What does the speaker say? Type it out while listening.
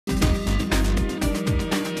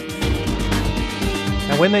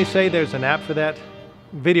When they say there's an app for that,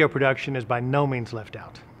 video production is by no means left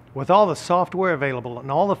out. With all the software available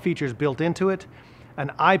and all the features built into it,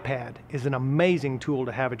 an iPad is an amazing tool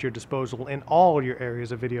to have at your disposal in all your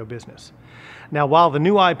areas of video business. Now, while the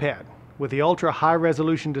new iPad with the ultra high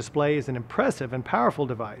resolution display is an impressive and powerful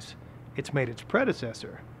device, it's made its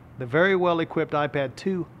predecessor, the very well equipped iPad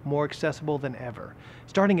 2, more accessible than ever,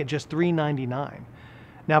 starting at just $399.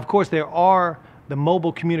 Now, of course, there are the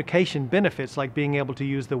mobile communication benefits, like being able to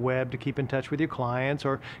use the web to keep in touch with your clients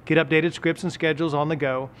or get updated scripts and schedules on the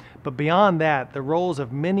go. But beyond that, the roles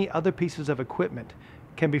of many other pieces of equipment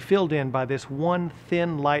can be filled in by this one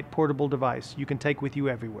thin, light, portable device you can take with you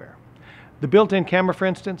everywhere. The built-in camera, for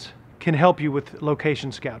instance, can help you with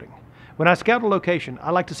location scouting. When I scout a location,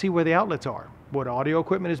 I like to see where the outlets are, what audio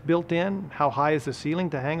equipment is built in, how high is the ceiling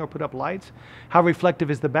to hang or put up lights, how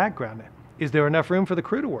reflective is the background, is there enough room for the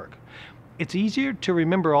crew to work. It's easier to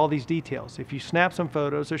remember all these details if you snap some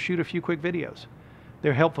photos or shoot a few quick videos.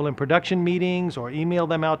 They're helpful in production meetings or email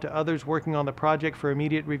them out to others working on the project for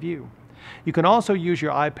immediate review. You can also use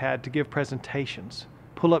your iPad to give presentations,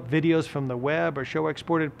 pull up videos from the web, or show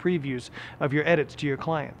exported previews of your edits to your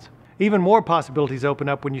clients. Even more possibilities open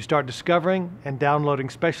up when you start discovering and downloading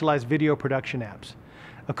specialized video production apps.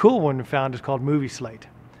 A cool one we found is called Movie Slate,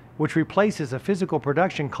 which replaces a physical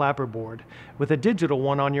production clapperboard with a digital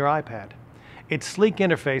one on your iPad. Its sleek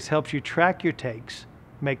interface helps you track your takes,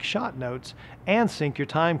 make shot notes, and sync your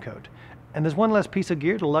time code. And there's one less piece of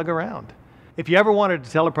gear to lug around. If you ever wanted a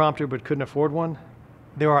teleprompter but couldn't afford one,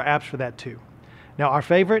 there are apps for that too. Now, our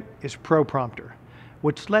favorite is ProPrompter,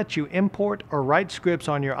 which lets you import or write scripts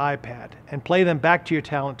on your iPad and play them back to your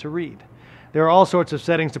talent to read. There are all sorts of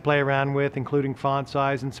settings to play around with, including font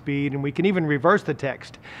size and speed, and we can even reverse the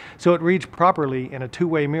text so it reads properly in a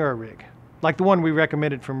two-way mirror rig, like the one we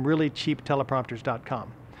recommended from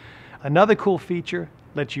reallycheapteleprompters.com. Another cool feature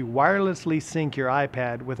lets you wirelessly sync your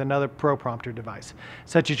iPad with another ProPrompter device,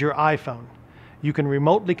 such as your iPhone. You can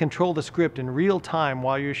remotely control the script in real time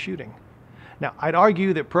while you're shooting. Now, I'd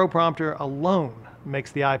argue that ProPrompter alone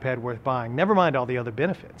makes the iPad worth buying, never mind all the other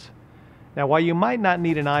benefits. Now, while you might not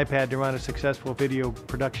need an iPad to run a successful video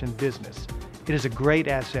production business, it is a great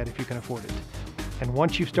asset if you can afford it. And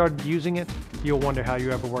once you've started using it, you'll wonder how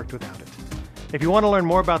you ever worked without it. If you want to learn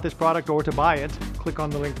more about this product or to buy it, click on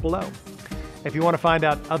the link below. If you want to find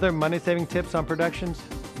out other money-saving tips on productions,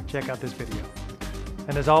 check out this video.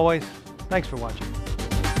 And as always, thanks for watching.